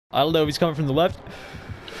I don't know if he's coming from the left.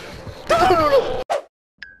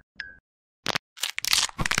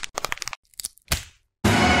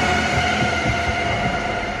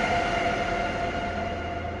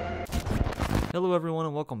 Hello everyone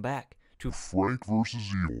and welcome back to Frank vs.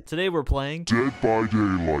 Evil. Today we're playing Dead by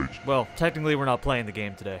Daylight. Well, technically we're not playing the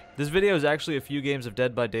game today. This video is actually a few games of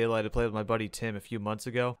Dead by Daylight I played with my buddy Tim a few months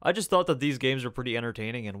ago. I just thought that these games were pretty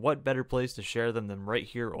entertaining, and what better place to share them than right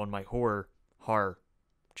here on my horror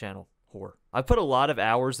channel. I put a lot of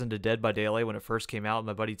hours into Dead by Daylight when it first came out with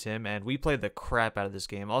my buddy Tim, and we played the crap out of this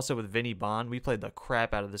game. Also with Vinny Bond, we played the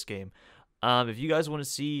crap out of this game. If you guys want to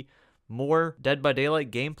see more Dead by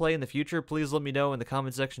Daylight gameplay in the future, please let me know in the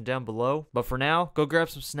comment section down below. But for now, go grab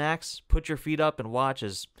some snacks, put your feet up, and watch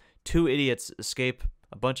as two idiots escape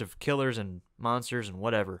a bunch of killers and monsters and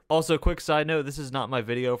whatever. Also, quick side note, this is not my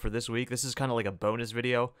video for this week. This is kind of like a bonus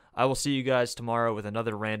video. I will see you guys tomorrow with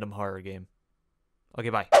another random horror game. Okay,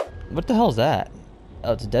 bye. What the hell is that?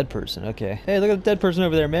 Oh, it's a dead person. Okay. Hey, look at the dead person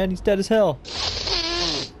over there, man. He's dead as hell.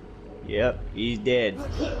 Yep, he's dead.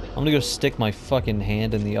 I'm gonna go stick my fucking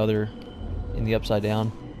hand in the upside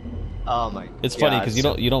down. Oh my god. It's funny because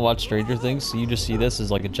you don't watch Stranger Things, so you just see this as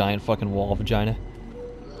like a giant fucking wall vagina.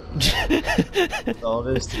 That's all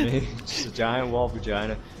it is to me. Just a giant wall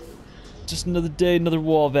vagina. Just another day, another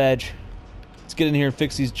wall vag. Let's get in here and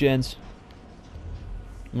fix these gens.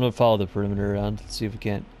 I'm gonna follow the perimeter around, see if we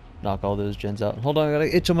can't knock all those gens out. Hold on, I got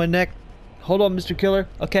an itch on my neck. Hold on, Mr. Killer.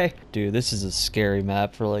 Okay. Dude, this is a scary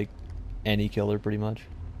map for like any killer pretty much.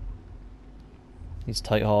 These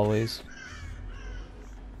tight hallways.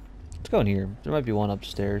 Let's go in here. There might be one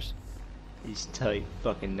upstairs. These tight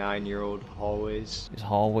fucking 9-year-old hallways. These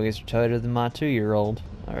hallways are tighter than my 2-year-old.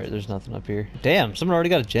 Alright, there's nothing up here. Damn, someone already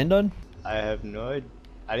got a gen done? I have no idea.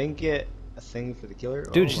 I didn't get a thing for the killer.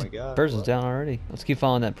 Dude, oh my god. Person's down already. Let's keep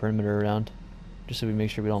following that perimeter around. Just so we make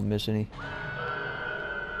sure we don't miss any.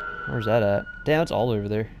 Where's that at? Damn, it's all over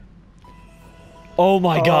there. Oh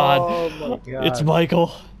my god. Oh my god. It's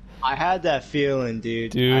Michael. I had that feeling,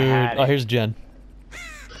 dude. Dude. I had Oh, it. here's Jen.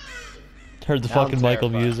 Heard the Now I'm fucking Michael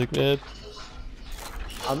terrified. music, man.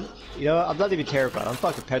 You know, I'm not even terrified. I'm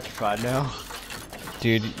fucking petrified now.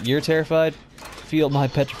 Dude, you're terrified? Feel my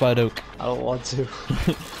petrified oak. I don't want to.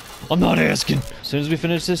 I'm not asking. As soon as we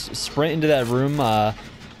finish this, sprint into that room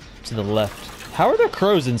to the left. How are there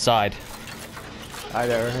crows inside? I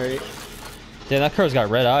know, right? Damn, that crow's got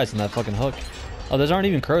red eyes on that fucking hook. Oh, those aren't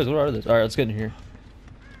even crows. What are those? Alright, let's get in here.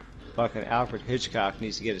 Fucking Alfred Hitchcock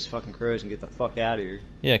needs to get his fucking crows and get the fuck out of here.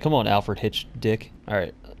 Yeah, come on, Alfred Hitch Dick.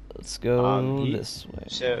 Alright, let's go this way.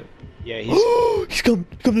 So, yeah, he's... He's come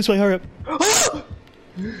this way, hurry up. I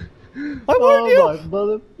warned Oh you! my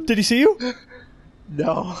mother... Did he see you?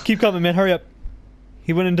 No. Keep coming, man, hurry up.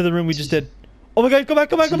 He went into the room we just did. Oh my god, come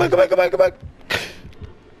back. Oh,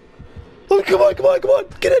 come on.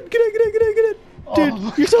 Get in. Dude,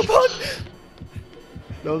 Oh. you're so pumped.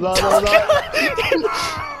 No.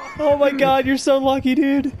 Oh my god, you're so lucky,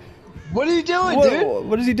 dude. What are you doing, dude?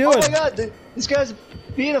 What is he doing? Oh my god, this guy's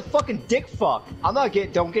being a fucking dick fuck.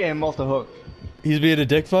 Don't get him off the hook. He's being a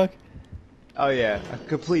dick fuck? Oh yeah, a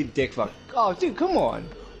complete dick fuck. Oh dude, come on.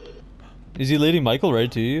 Is he leading Michael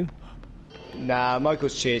right to you? Nah,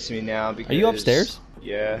 Michael's chasing me now because... Are you upstairs?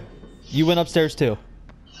 Yeah. You went upstairs too.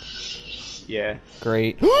 Yeah.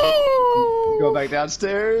 Great. Go back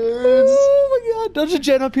downstairs. Oh my god, there's a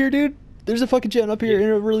gen up here, dude. There's a fucking gen up here in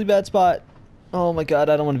a really bad spot. Oh my god,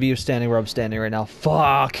 I don't want to be standing where I'm standing right now.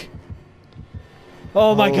 Fuck.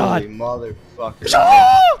 Oh my god. Holy motherfucker.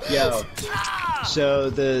 Ah! Yo. So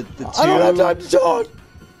the I don't have time to talk.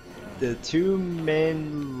 the two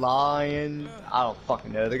men lying, I don't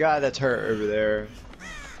fucking know. The guy that's hurt over there,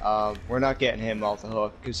 we're not getting him off the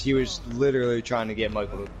hook because he was literally trying to get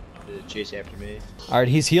Michael to chase after me. Alright,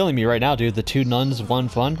 he's healing me right now, dude. The two nuns, one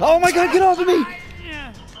fun. Oh my god, get off of me!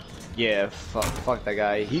 Yeah, fuck that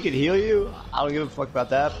guy. He could heal you. I don't give a fuck about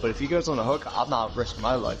that. But if he goes on the hook, I'm not risking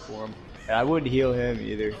my life for him. And I wouldn't heal him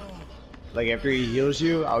either. Like after he heals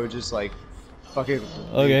you, I would just like fucking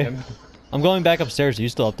leave Okay. him. I'm going back upstairs. Are you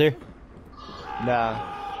still up there?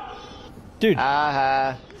 Nah. Dude.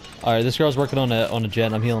 Aha. Alright, this girl's working on a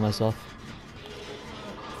gen. I'm healing myself.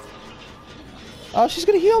 Oh, she's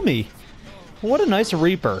gonna heal me. What a nice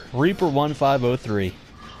Reaper. Reaper 1503.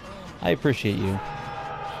 I appreciate you.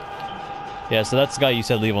 Yeah, so that's the guy you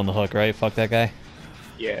said leave on the hook, right? Fuck that guy.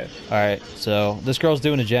 Yeah. Alright, so this girl's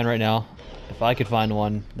doing a gen right now. If I could find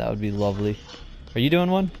one, that would be lovely. Are you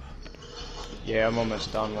doing one? Yeah, I'm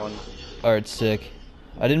almost done one. Alright, sick.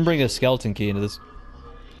 I didn't bring a skeleton key into this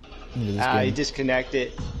You game. disconnect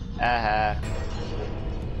it. Aha.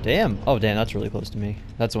 Damn. Oh, damn, that's really close to me.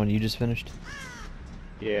 That's the one you just finished.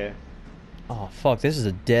 Yeah. Oh, fuck. This is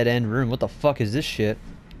a dead-end room. What the fuck is this shit?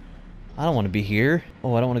 I don't want to be here.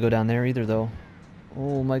 Oh, I don't want to go down there either, though.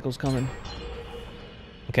 Oh, Michael's coming.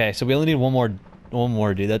 Okay, so we only need one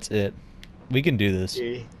more, dude. That's it. We can do this.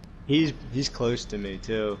 Yeah. He's close to me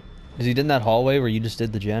too. Is he in that hallway where you just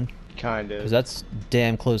did the gen? Kind of. Because that's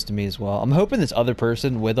damn close to me as well. I'm hoping this other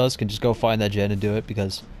person with us can just go find that gen and do it,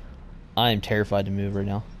 because I am terrified to move right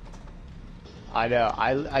now. I know.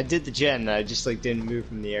 I did the gen. I just like didn't move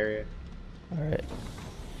from the area. All right.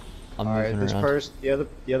 I'm All right. moving This around.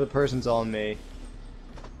 the other person's on me.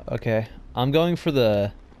 Okay, I'm going for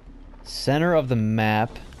the center of the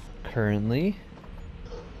map currently.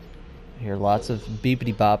 I hear lots of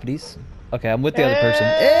beepity boppities. Okay, I'm with the other person.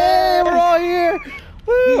 Hey, we're all here!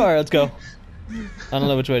 Woo! Alright, let's go. I don't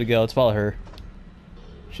know which way to go. Let's follow her.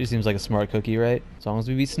 She seems like a smart cookie, right? As long as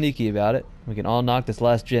we be sneaky about it, we can all knock this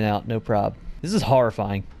last gen out, no prob. This is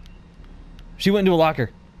horrifying. She went into a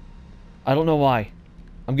locker. I don't know why.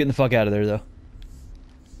 I'm getting the fuck out of there, though.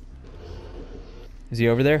 Is he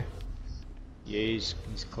over there? Yeah, he's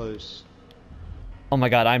close. Oh my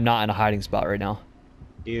god, I'm not in a hiding spot right now.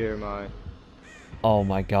 Either am I. Oh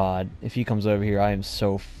my god. If he comes over here, I am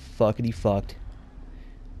so fuckity fucked.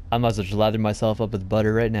 I might as well just lather myself up with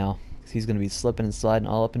butter right now. 'Cause he's gonna be slipping and sliding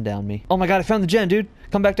all up and down me. Oh my god, I found the gen, dude!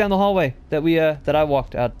 Come back down the hallway that that I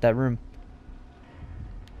walked out that room.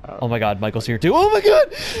 Oh my god, Michael's here too. Oh my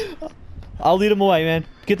god! I'll lead him away, man.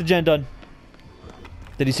 Get the gen done.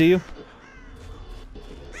 Did he see you?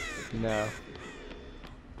 No.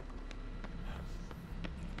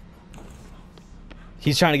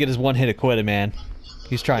 He's trying to get his one hit acquitted, man.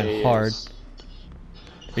 He's trying Yeah, he hard. is.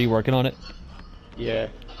 Are you working on it? Yeah.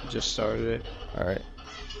 Just started it. Alright.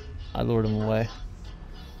 I lured him away.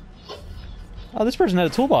 Oh, this person had a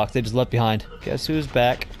toolbox they just left behind. Guess who's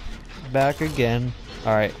back? Back again.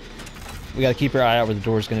 Alright. We gotta keep our eye out where the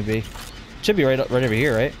door's gonna be. Should be right over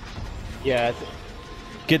here, right? Yeah.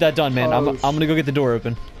 Get that done, man. Oh, I'm gonna go get the door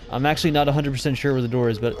open. I'm actually not 100% sure where the door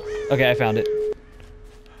is, but... Okay, I found it.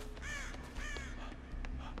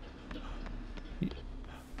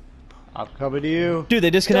 I'm coming to you. Dude, they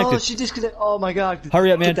disconnected. Oh, she disconnected. Oh my god.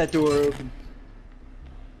 Hurry up, man. Get that door open.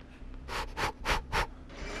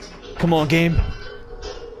 Come on, game.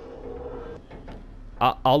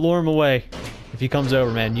 I'll lure him away. If he comes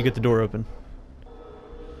over, man, you get the door open.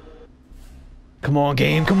 Come on,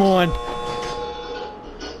 game. Come on.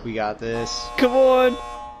 We got this. Come on.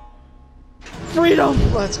 Freedom.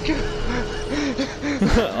 Let's go.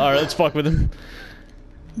 Alright, let's fuck with him.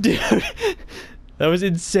 Dude, that was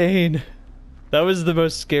insane. That was the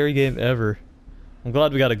most scary game ever. I'm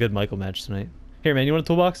glad we got a good Michael match tonight. Here, man, you want a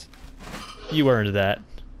toolbox? You earned that.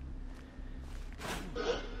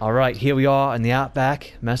 Alright, here we are in the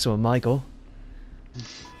Outback, messing with Michael.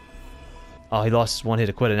 Oh, he lost his one hit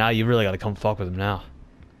to quit it. Now you really gotta come fuck with him now.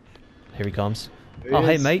 Here he comes. There he Oh,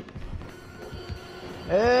 hey, is. mate.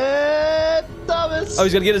 Hey, Thomas. Oh,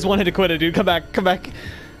 he's gonna get his one hit to quit it, dude. Come back, come back.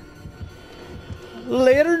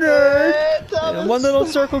 Later, nerd. Hey, Thomas. One little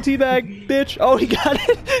circle teabag, bitch. Oh, he got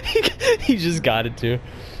it. He just got it, too.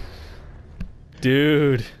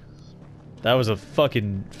 Dude. That was a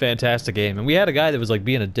fucking fantastic game. And we had a guy that was, like,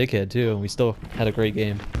 being a dickhead, too. And we still had a great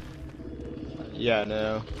game. Yeah,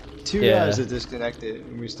 no. Two Yeah. guys that disconnected,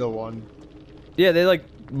 and we still won. Yeah, they, like...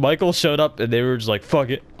 Michael showed up, and they were just like, fuck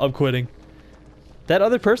it, I'm quitting. That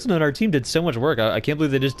other person on our team did so much work. I can't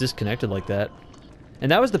believe they just disconnected like that. And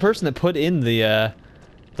that was the person that put in the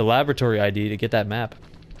laboratory ID to get that map.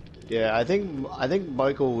 Yeah, I think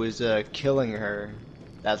Michael was killing her.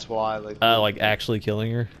 That's why, like Actually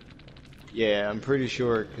killing her. yeah, I'm pretty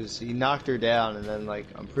sure because he knocked her down, and then like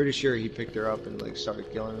I'm pretty sure he picked her up and like started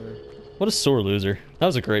killing her. What a sore loser. That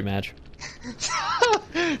was a great match.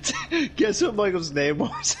 Guess what Michael's name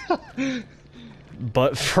was?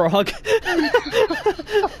 Butt frog.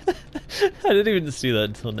 I didn't even see that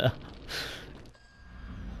until now.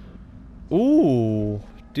 Ooh,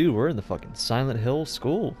 dude, we're in the fucking Silent Hill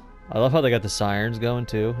school. I love how they got the sirens going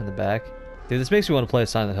too in the back. Dude, this makes me want to play a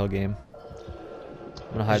Silent Hill game.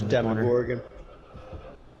 I'm gonna hide in the corner. Demogorgon.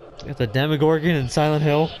 Got the Demogorgon in Silent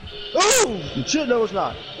Hill. Oh shit! No, it's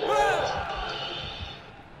not.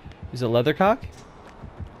 Is it Leathercock?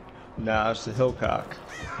 No, it's the Hillcock.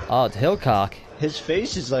 Oh, it's Hillcock. His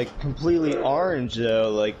face is like completely orange though,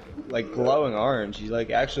 like glowing orange. He like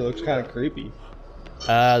actually looks kind of creepy.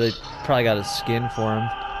 They probably got a skin for him.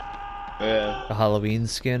 Yeah. A Halloween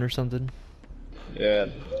skin or something. Yeah,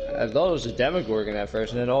 I thought it was a Demogorgon at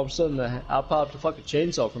first, and then all of a sudden out popped a fucking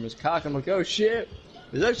chainsaw from his cock. I'm like, oh shit!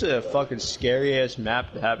 It's actually a fucking scary ass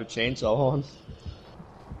map to have a chainsaw on.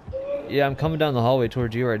 Yeah, I'm coming down the hallway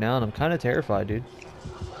towards you right now, and I'm kind of terrified, dude.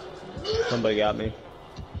 Somebody got me.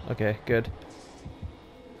 Okay, good.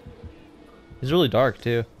 It's really dark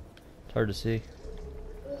too. It's hard to see.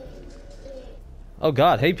 Oh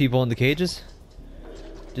god, hey people in the cages.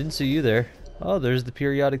 Didn't see you there. Oh, there's the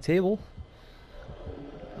periodic table.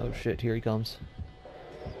 Oh shit, here he comes.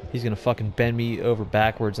 He's gonna fucking bend me over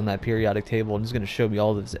backwards on that periodic table and he's gonna show me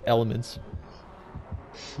all of his elements.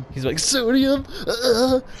 He's like, sodium,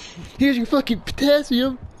 here's your fucking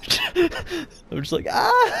potassium. I'm just like,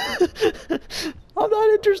 ah, I'm not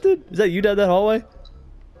interested. Is that you down that hallway?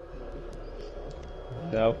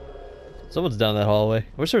 No. Someone's down that hallway.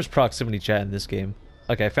 I wish there was proximity chat in this game.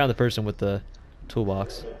 Okay, I found the person with the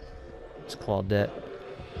toolbox. It's Claudette.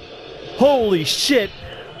 Holy shit!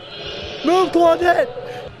 Move, Claudette!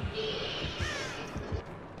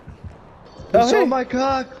 He Oh, saw hey. my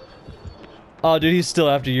cock. Oh, dude, he's still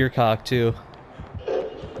after your cock, too.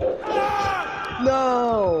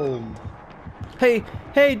 No. Hey,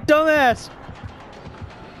 hey, dumbass!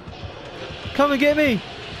 Come and get me!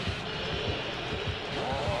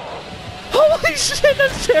 Holy shit,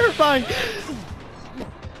 that's terrifying!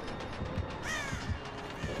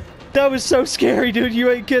 That was so scary, dude.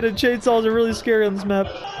 You ain't kidding. Chainsaws are really scary on this map.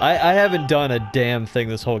 I haven't done a damn thing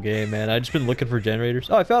this whole game, man. I've just been looking for generators.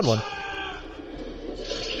 Oh, I found one.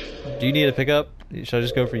 Do you need a pickup? Should I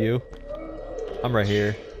just go for you? I'm right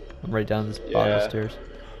here. I'm right down this bottom of the stairs.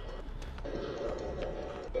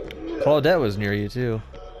 Claudette was near you, too.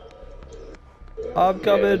 I'm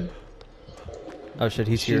coming. Oh, shit.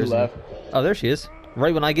 He's here. Isn't he? Oh, there she is.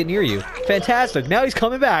 Right when I get near you. Fantastic. Now he's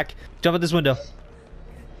coming back. Jump out this window.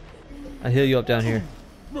 I'll heal you up down here.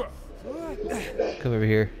 Come over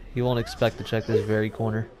here. He won't expect to check this very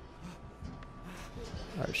corner.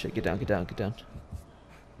 Alright, shit. Get down, get down, get down.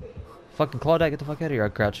 Fucking Claudette, get the fuck out of here. I'll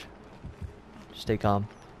crouch. Stay calm.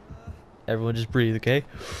 Everyone just breathe, okay?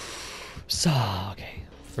 So, okay.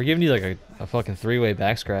 We're giving you like a fucking three-way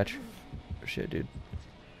back scratch. Oh, shit, dude.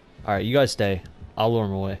 Alright, you guys stay. I'll lure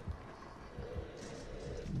him away.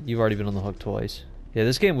 You've already been on the hook twice. Yeah,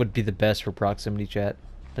 this game would be the best for proximity chat.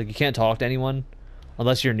 Like, you can't talk to anyone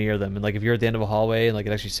unless you're near them. And, like, if you're at the end of a hallway and, like,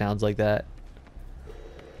 it actually sounds like that.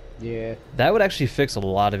 Yeah. That would actually fix a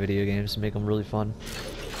lot of video games to make them really fun.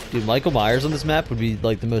 Dude, Michael Myers on this map would be,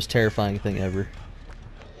 like, the most terrifying thing ever.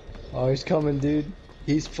 Oh, he's coming, dude.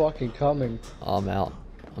 He's fucking coming. Oh, I'm out.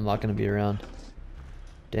 I'm not going to be around.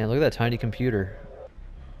 Damn, look at that tiny computer.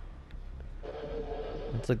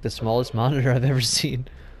 It's like the smallest monitor I've ever seen.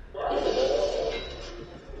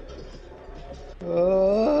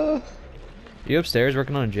 You upstairs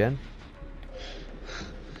working on a gen?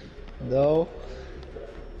 No.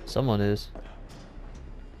 Someone is.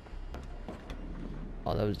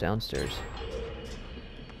 Oh, that was downstairs.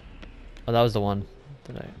 Oh, that was the one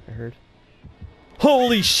that I heard.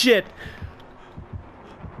 Holy shit!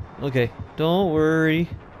 Okay, don't worry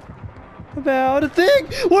about a thing!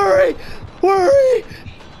 Worry! Worry!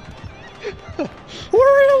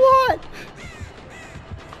 Worry a lot!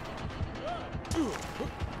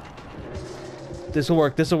 This'll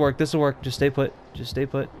work, this'll work, this'll work. Just stay put. Just stay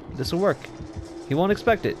put. This'll work. He won't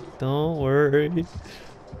expect it. Don't worry.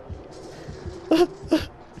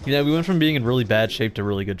 You know, we went from being in really bad shape to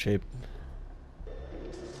really good shape.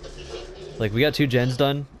 Like, we got 2 gens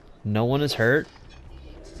done. No one is hurt.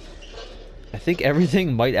 I think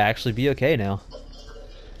everything might actually be okay now.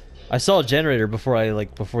 I saw a generator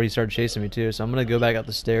before he started chasing me too, so I'm gonna go back up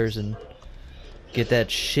the stairs and get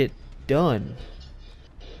that shit done.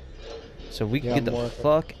 So we can get the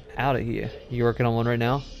fuck out of here. You working on one right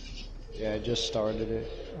now? Yeah, I just started it.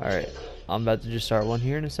 Alright. I'm about to just start one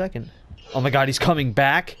here in a second. Oh my god, he's coming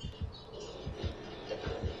back!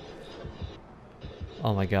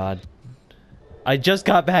 Oh my god. I just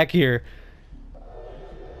got back here.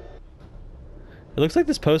 It looks like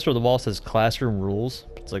this poster on the wall says classroom rules.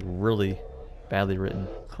 It's like really badly written.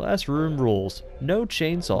 Classroom rules. No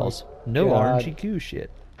chainsaws. No RNGQ shit.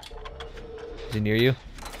 Is he near you?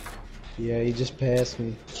 Yeah, he just passed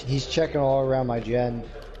me. He's checking all around my gen.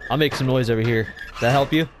 I'll make some noise over here. Does that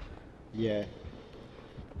help you? Yeah.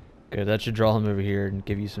 Good, that should draw him over here and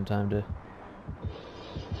give you some time to...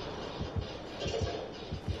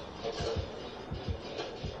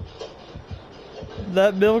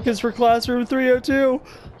 That milk is for classroom 302!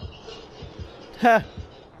 Ha!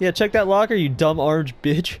 Yeah, check that locker, you dumb orange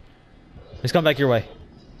bitch. He's coming back your way.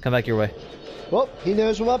 Come back your way. Well, he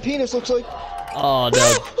knows what my penis looks like. Oh,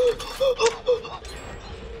 no.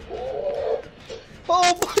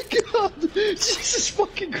 Oh my god! Jesus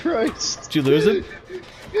fucking Christ! Did you lose him?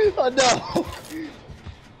 No!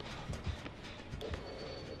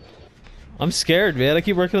 I'm scared, man. I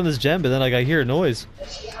keep working on this gen, but then like I hear a noise.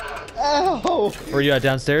 Ow! Where are you at,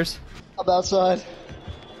 downstairs? I'm outside.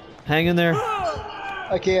 Hang in there.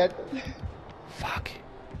 I can't. Fuck.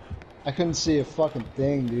 I couldn't see a fucking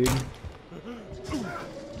thing, dude.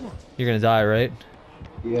 You're gonna die, right?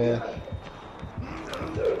 Yeah.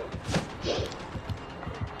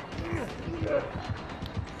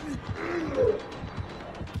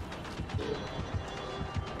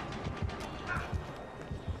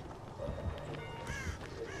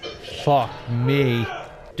 Fuck me.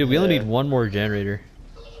 Dude, we only need one more generator.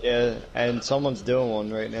 Yeah, and someone's doing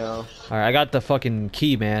one right now. Alright, I got the fucking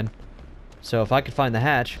key, man. So if I could find the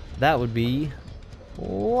hatch, that would be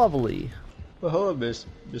lovely. Well, hello,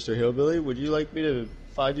 Mr. Hillbilly. Would you like me to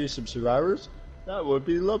find you some survivors? That would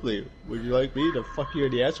be lovely. Would you like me to fuck you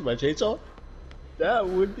in the ass with my chainsaw? That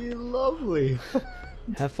would be lovely.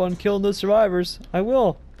 Have fun killing those survivors. I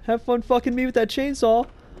will. Have fun fucking me with that chainsaw.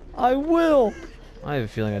 I will. I have a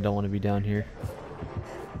feeling I don't want to be down here.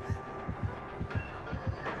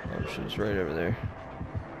 Oh shit, it's right over there.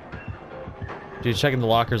 Dude, checking the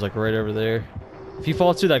lockers like right over there. If he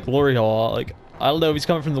falls through that glory hole, like, I don't know if he's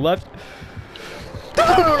coming from the left.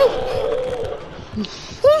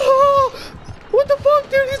 What the fuck,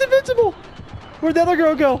 dude? He's invincible. Where'd the other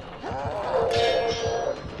girl go?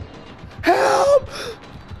 Help!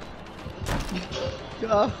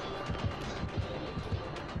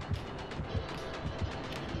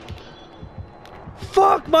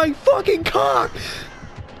 Fuck my fucking cock!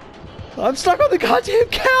 I'm stuck on the goddamn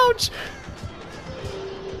couch!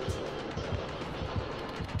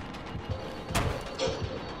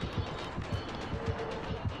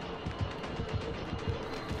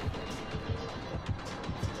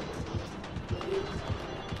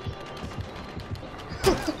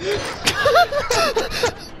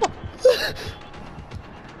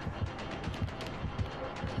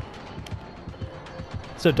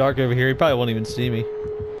 It's so dark over here, he probably won't even see me.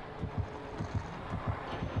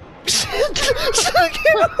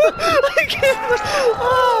 I can't.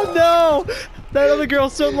 Oh no! That other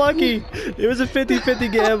girl's so lucky. It was a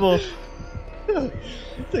 50-50 gamble.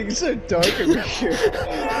 Things so dark over here.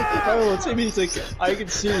 I won't see me. He's like, I can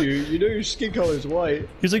see you. You know your skin color is white.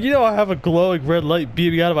 He's like, you know I have a glowing red light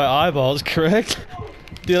beaming out of my eyeballs, correct?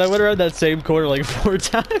 Dude, I went around that same corner like 4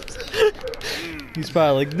 times. He's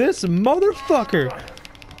probably like, this motherfucker.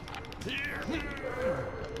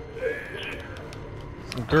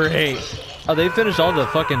 Great. Oh, they finished all the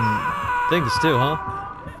fucking things too, huh?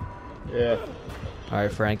 Yeah. All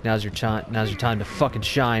right, Frank. Now's your time. Now's your time to fucking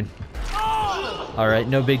shine. All right,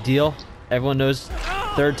 no big deal. Everyone knows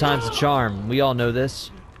third time's the charm. We all know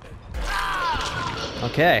this.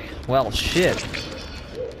 Okay. Well, shit.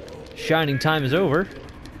 Shining time is over.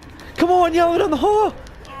 Come on, yell it on the hall.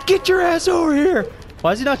 Get your ass over here.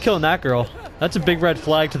 Why is he not killing that girl? That's a big red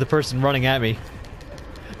flag to the person running at me.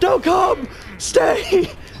 Don't come. Stay.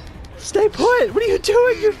 Stay put! What are you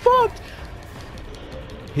doing? You're fucked!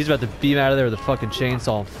 He's about to beam out of there with a fucking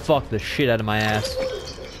chainsaw and fuck the shit out of my ass.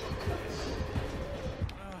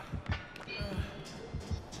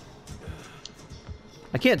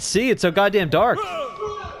 I can't see, it's so goddamn dark.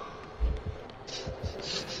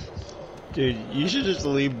 Dude, you should just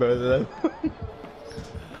leave both of them.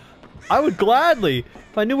 I would gladly,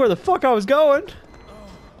 if I knew where the fuck I was going.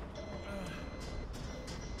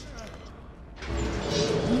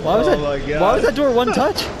 Why was why was that door one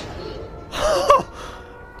touch?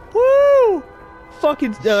 Woo!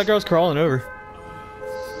 Fucking, yeah, that girl's crawling over.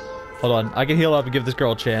 Hold on, I can heal up and give this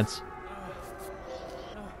girl a chance.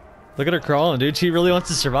 Look at her crawling, dude. She really wants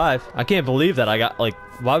to survive. I can't believe that I got, like,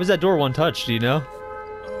 why was that door one touch, do you know?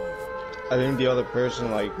 I think the other person,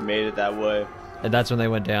 like, made it that way. And that's when they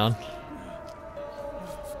went down.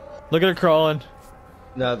 Look at her crawling.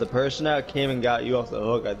 No, the person that came and got you off the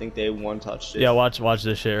hook, I think they one-touched it. Yeah, watch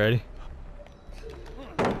this shit, ready?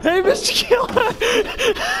 Hey, Mr. Killer!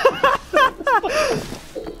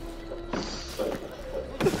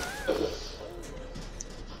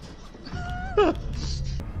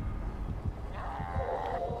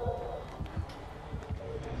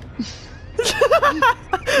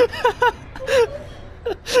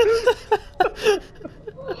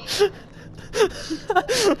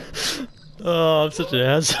 Oh, I'm such an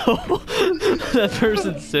asshole. That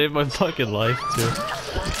person saved my fucking life, too.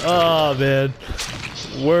 Oh, man.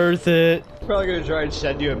 Worth it. Probably gonna try and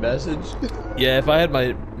send you a message. Yeah, if I had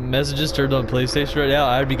my messages turned on PlayStation right now,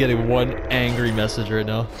 I'd be getting one angry message right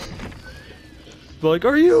now. But like,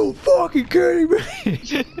 are you fucking kidding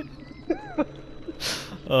me?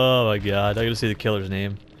 Oh my god, I gotta see the killer's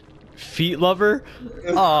name. Feet Lover?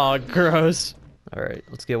 Oh, gross. Alright,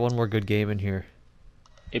 let's get one more good game in here.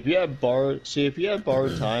 If you had borrowed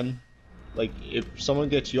time, like if someone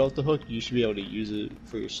gets you off the hook, you should be able to use it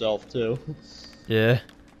for yourself too. Yeah.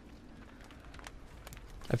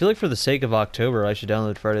 I feel like for the sake of October, I should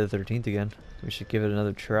download Friday the 13th again. We should give it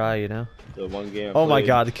another try, you know? The one game. Oh my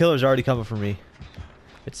god, the killer's already coming for me.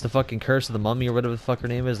 It's the fucking Curse of the Mummy or whatever the fuck her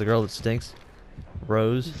name is, the girl that stinks.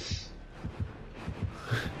 Rose.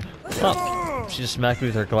 Oh, she just smacked me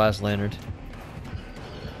with her glass lantern.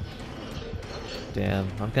 Damn,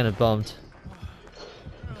 I'm kind of bummed.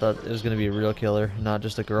 I thought it was gonna be a real killer, not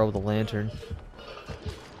just a girl with a lantern.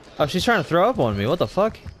 Oh, she's trying to throw up on me. What the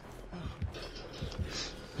fuck?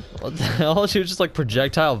 What the hell? She was just like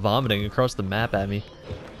projectile vomiting across the map at me.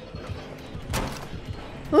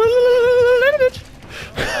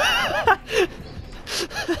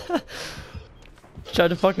 Tried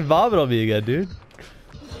to fucking vomit on me again, dude.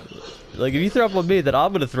 Like, if you throw up on me, then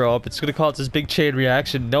I'm gonna throw up. It's gonna cause this big chain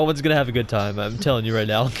reaction. No one's gonna have a good time. I'm telling you right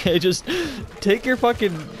now, okay? Just take your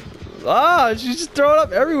fucking... Ah, she's just throwing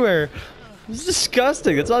up everywhere. It's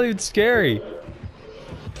disgusting. It's not even scary. I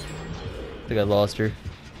think I lost her.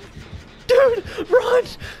 Dude, run!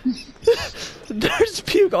 There's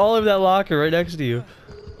puke all over that locker right next to you.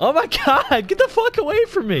 Oh my god, get the fuck away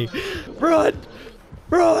from me! Run!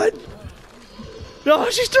 Run! No,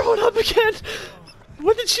 she's throwing up again!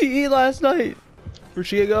 What did she eat last night? Where'd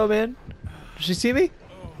she go, man? Did she see me?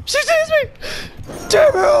 She sees me!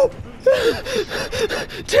 Tim, help!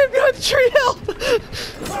 Tim, behind the tree, help!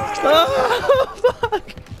 Oh,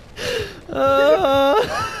 fuck!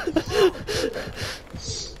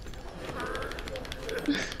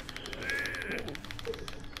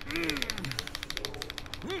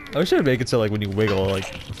 I wish I would make it so like when you wiggle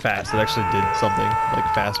like fast, it actually did something like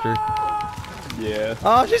faster. Yeah.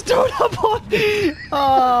 Oh, she's throwing up on me!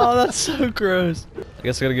 Oh, that's so gross. I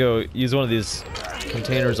guess I gotta go use one of these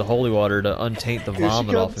containers of holy water to untaint the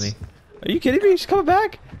vomit off of me. Are you kidding me? She's coming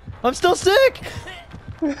back? I'm still sick!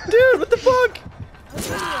 Dude, what the fuck?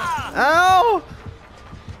 Ow!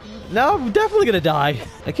 Now I'm definitely gonna die.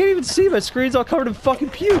 I can't even see, my screen's all covered in fucking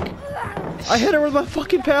puke. I hit her with my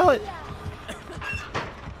fucking pallet.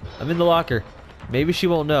 I'm in the locker. Maybe she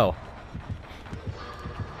won't know.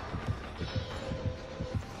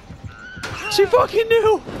 She fucking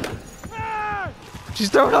knew! She's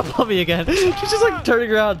throwing up on me again. She's just like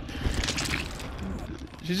turning around.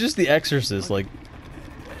 She's just the Exorcist, like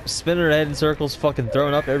spinning her head in circles, fucking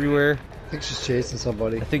throwing up everywhere. I think she's chasing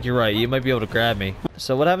somebody. I think you're right. You might be able to grab me.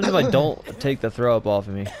 So what happens if I don't take the throw up off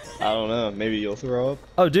of me? I don't know. Maybe you'll throw up.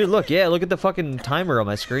 Oh, dude, look. Yeah, look at the fucking timer on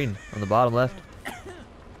my screen on the bottom left.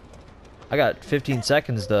 I got 15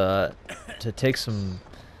 seconds to take some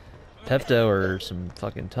Pepto or some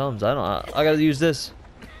fucking Tums. I gotta use this.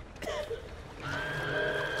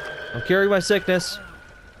 I'm curing my sickness.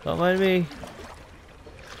 Don't mind me.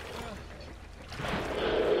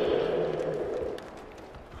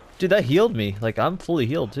 Dude, that healed me. Like, I'm fully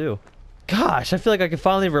healed too. Gosh, I feel like I can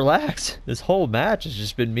finally relax. This whole match has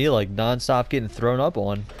just been me like non-stop getting thrown up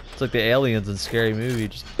on. It's like the aliens in Scary Movie.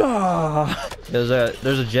 Just There's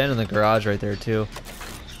a gen in the garage right there too.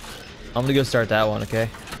 I'm gonna go start that one, okay?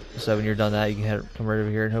 So when you're done that, you can come right over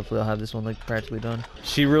here and hopefully I'll have this one like practically done.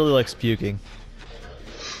 She really likes puking.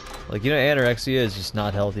 Like, you know, anorexia is just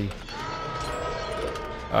not healthy.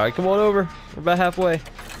 All right, come on over. We're about halfway.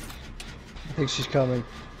 I think she's coming.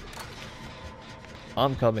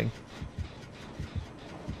 I'm coming.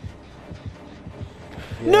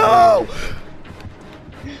 Yeah. No!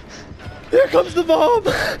 Here comes the bomb!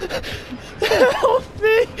 Help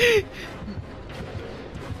me!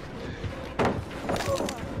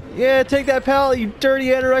 Yeah, take that pallet, you dirty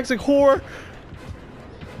anorexic whore!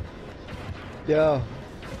 Yo,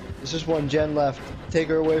 there's just one gen left. Take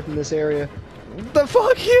her away from this area. The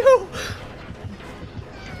fuck you!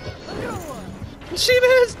 She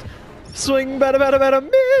missed! Swing, bada bada bada,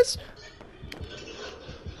 miss!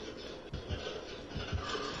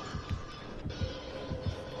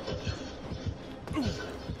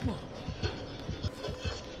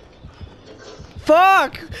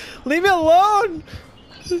 Fuck! Leave me alone!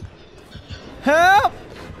 Help!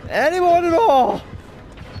 Anyone at all!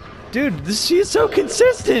 Dude, she is so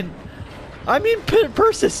consistent! I mean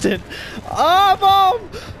persistent! Mom!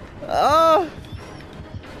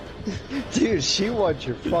 Dude, she wants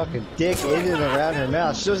your fucking dick in and around her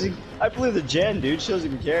mouth. She doesn't. I believe the gen, dude. She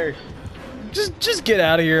doesn't even care. Just get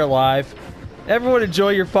out of here alive. Everyone enjoy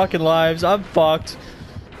your fucking lives. I'm fucked.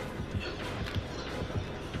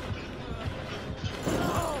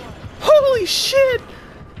 Holy shit!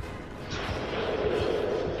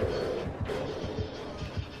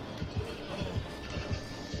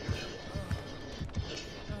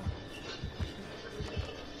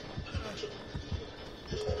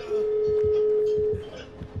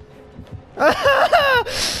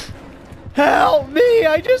 Help me!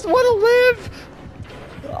 I just want to live!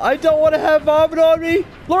 I don't want to have vomit on me!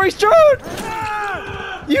 Laurie Strode!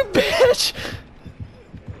 You bitch!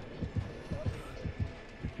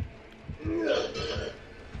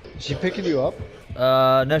 Is she picking you up?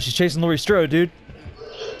 No, she's chasing Laurie Strode, dude.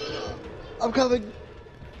 I'm coming.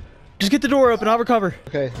 Just get the door open, I'll recover.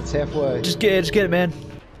 Okay, it's halfway. Just get it, man.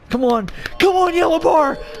 Come on, Yellow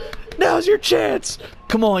Bar! Now's your chance!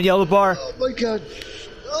 Come on, Yellow Bar. Oh my god.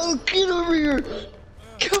 Oh, get over here.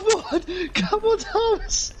 Come on,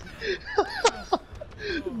 Thomas.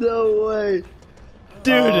 No way.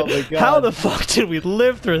 Dude, Oh my God. how the fuck did we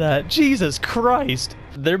live through that? Jesus Christ.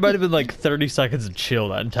 There might have been like 30 seconds of chill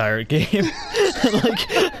that entire game.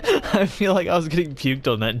 Like, I feel like I was getting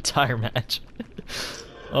puked on that entire match.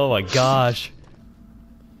 Oh my gosh.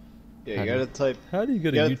 Yeah, you gotta type. How do you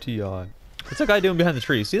get a UTI? What's that guy doing behind the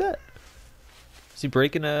tree? You see that? Is he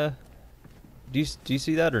breaking a... Do you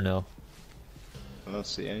see that or no? I don't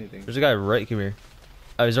see anything. There's a guy right here.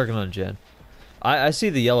 Oh, he's working on a gen. I see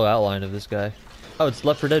the yellow outline of this guy. Oh, it's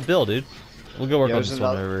Left 4 Dead Bill, dude. We'll go work on this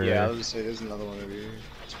one over here. Yeah, I was gonna say there's another one over here.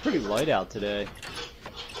 It's pretty light out today.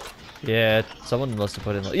 Yeah, someone must have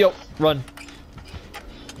put in... Yo, run!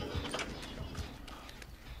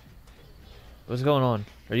 What's going on?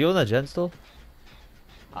 Are you on that gen still?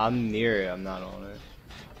 I'm near it. I'm not on it.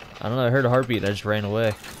 I don't know, I heard a heartbeat and I just ran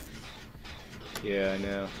away. Yeah, I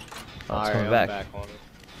know. Oh, it's Alright, coming I'm back. back on it.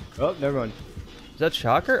 Oh, never mind. Is that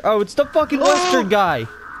Shocker? Oh, it's the fucking Western guy!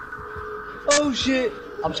 Oh shit!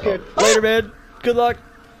 I'm scared. Later, man. Good luck.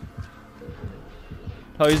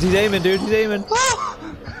 Oh, he's aiming, dude. He's aiming.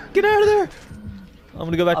 Get out of there! I'm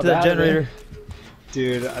gonna go back to that out of there. generator.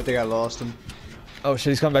 Dude, I think I lost him. Oh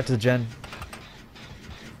shit, he's coming back to the gen.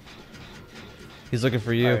 He's looking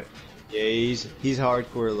for you. Alright. Yeah, he's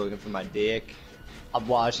hardcore looking for my dick. I'm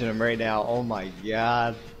watching him right now. Oh my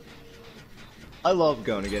god. I love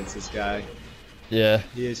going against this guy. Yeah.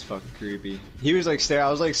 He is fucking creepy. He was like staring.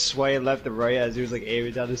 I was like swaying left and right as he was like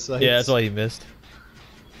aiming down his sights. Yeah, that's why he missed.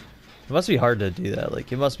 It must be hard to do that.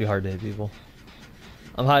 Like, it must be hard to hit people.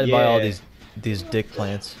 I'm hiding by all Yeah. these dick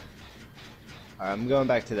plants. Alright, I'm going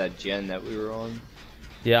back to that gen that we were on.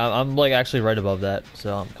 Yeah, I'm like actually right above that,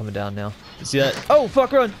 so I'm coming down now. You see that? Oh,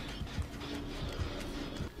 fuck, run!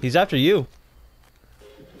 He's after you.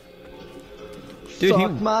 Dude,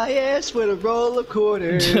 Fuck my ass with a roll of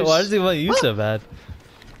quarters. Why does he want you so bad?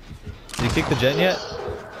 Did he kick the gen yet?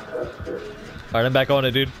 Alright, I'm back on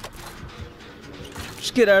it, dude.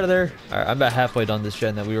 Just get out of there. Alright, I'm about halfway done this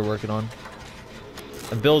gen that we were working on.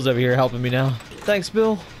 And Bill's over here helping me now. Thanks,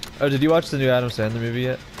 Bill. Oh, did you watch the new Adam Sandler movie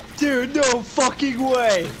yet? Dude, no fucking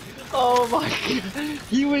way! Oh my god,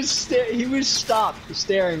 he was stopped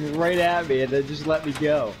staring right at me and then just let me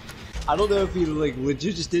go. I don't know if he like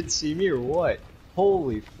legit just didn't see me or what.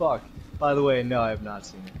 Holy fuck! By the way, no, I have not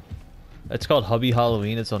seen it. It's called Hubby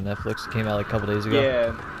Halloween. It's on Netflix. It came out like a couple days ago.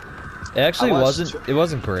 Yeah, It actually I watched wasn't. It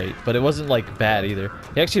wasn't great, but it wasn't like bad either.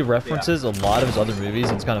 He actually references a lot of his other movies.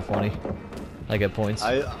 And it's kind of funny. Like at points.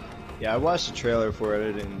 I watched the trailer for it.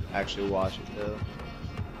 I didn't actually watch it though.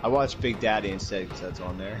 I watched Big Daddy instead because that's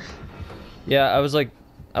on there. Yeah, I was like,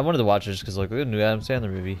 I wanted to watch it just because like the new Adam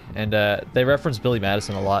Sandler movie, and they reference Billy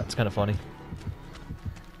Madison a lot. It's kind of funny.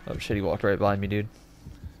 Oh shit, he walked right behind me, dude.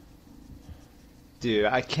 Dude,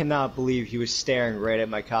 I cannot believe he was staring right at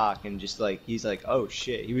my cock and just like he's like, oh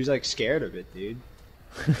shit, he was like scared of it, dude.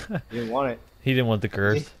 He didn't want it. He didn't want the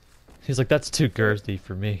girth. He's like, that's too girthy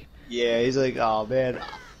for me. Yeah, he's like, oh man,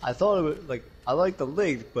 I thought it was like I liked the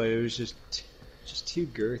length, but it was just too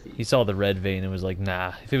girthy. He saw the red vein and was like,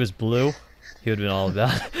 nah. If it was blue, he would have been all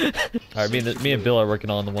about it. All right, me and Bill are working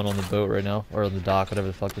on the one on the boat right now, or on the dock, whatever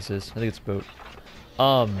the fuck this is. I think it's a boat.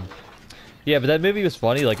 Yeah, but that movie was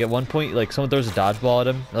funny. Like at one point, like someone throws a dodgeball at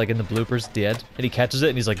him, like in the bloopers at the end, and he catches it,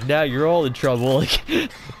 and he's like, "Now you're all in trouble." Like,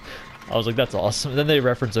 I was like, "That's awesome." And then they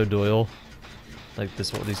reference O'Doyle, like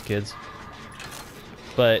these kids.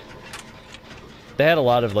 But they had a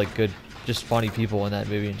lot of like good, just funny people in that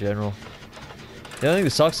movie in general. The only thing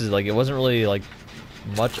that sucks is like it wasn't really like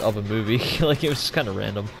much of a movie. Like it was just kind of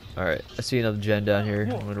random. All right, I see another gen down here.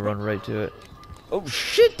 I'm gonna run right to it. Oh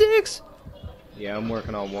shit, dicks! Yeah, I'm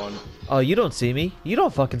working on one. Oh, you don't see me. You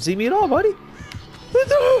don't fucking see me at all, buddy.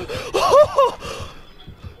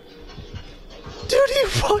 Dude, are you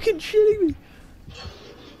fucking shitting me?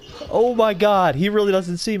 Oh my god, he really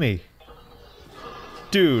doesn't see me.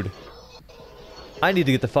 Dude. I need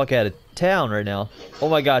to get the fuck out of town right now. Oh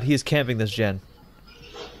my god, he is camping this gen.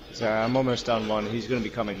 Sorry, I'm almost done one. He's gonna be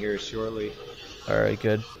coming here shortly. Alright,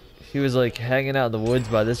 good. He was like hanging out in the woods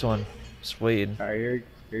by this one. Just waiting. Alright, here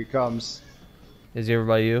he comes. Is he over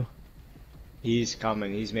by you? He's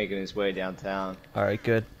coming. He's making his way downtown. All right,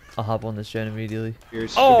 good. I'll hop on this gen immediately.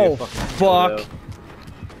 Yours should be a Oh, fucking fuck. dildo.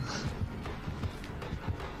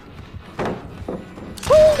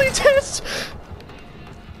 Holy tits!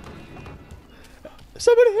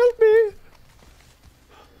 Somebody help me!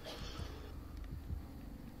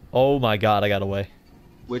 Oh my god, I got away.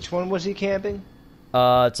 Which one was he camping?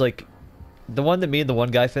 It's like the one that me and the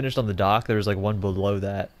one guy finished on the dock. There was like one below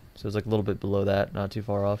that, so it's like a little bit below that, not too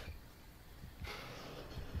far off.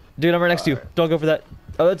 Dude, I'm right next to you. Don't go for that.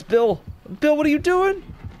 Oh, that's Bill. Bill, what are you doing?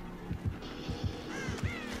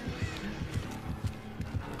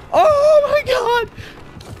 Oh my god!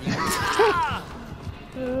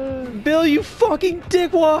 Bill, you fucking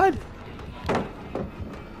dickwad!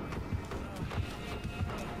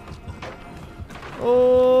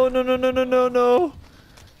 Oh no no no no no no!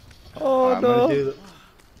 Oh I'm no!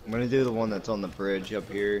 gonna do the one that's on the bridge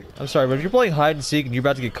up here. I'm sorry, but if you're playing hide and seek and you're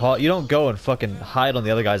about to get caught, you don't go and fucking hide on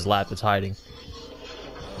the other guy's lap that's hiding.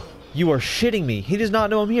 You are shitting me. He does not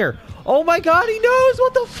know I'm here. Oh my god, he knows!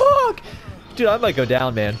 What the fuck? Dude, I might go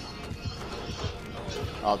down, man.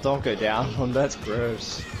 Oh, don't go down. That's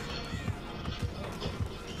gross.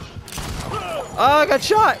 Oh, I got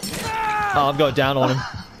shot! Oh, I'm going down on him.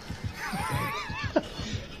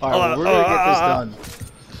 Alright, well, we're gonna get this done.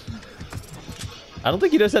 I don't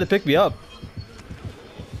think he knows how to pick me up.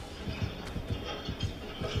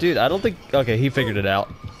 Dude, I don't think... Okay, he figured it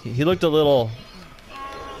out. He looked a little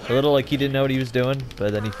like he didn't know what he was doing,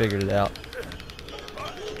 but then he figured it out.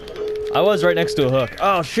 I was right next to a hook.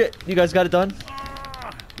 Oh, shit. You guys got it done?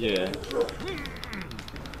 Yeah.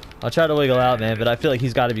 I'll try to wiggle out, man, but I feel like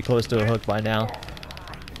he's got to be close to a hook by now.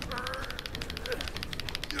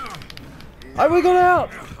 I wiggled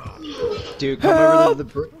out! Dude, come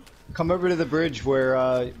over to the bridge where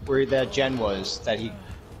that gen was. That he.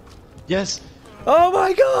 Yes. Oh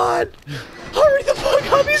my god! Hurry the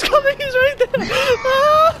fuck up! He's coming! He's right there!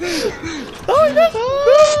 Ah! Oh, he missed!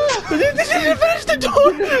 Ah! They didn't finish the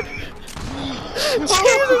door!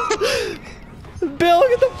 Jesus! Bill,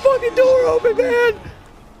 get the fucking door open, man!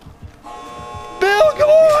 Bill, come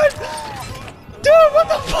on! Dude, what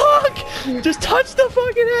the fuck? Just touch the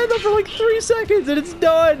fucking handle for like 3 seconds and it's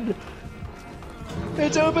done!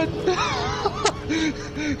 It's open.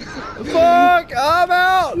 Fuck! I'm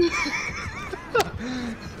out!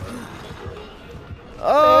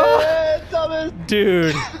 Oh, Thomas.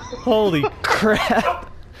 dude! Holy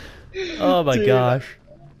crap! Oh my Dude, gosh!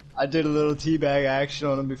 I did a little teabag action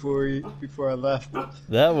on him before I left.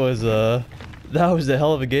 That was a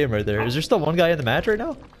hell of a game right there. Is there still one guy in the match right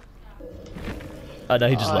now? Oh no,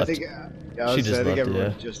 he just left. I think left, everyone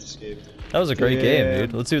yeah. just escaped. That was a great game, Damn.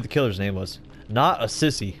 dude. Let's see what the killer's name was. Not a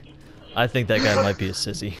sissy. I think that guy might be a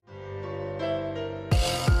sissy.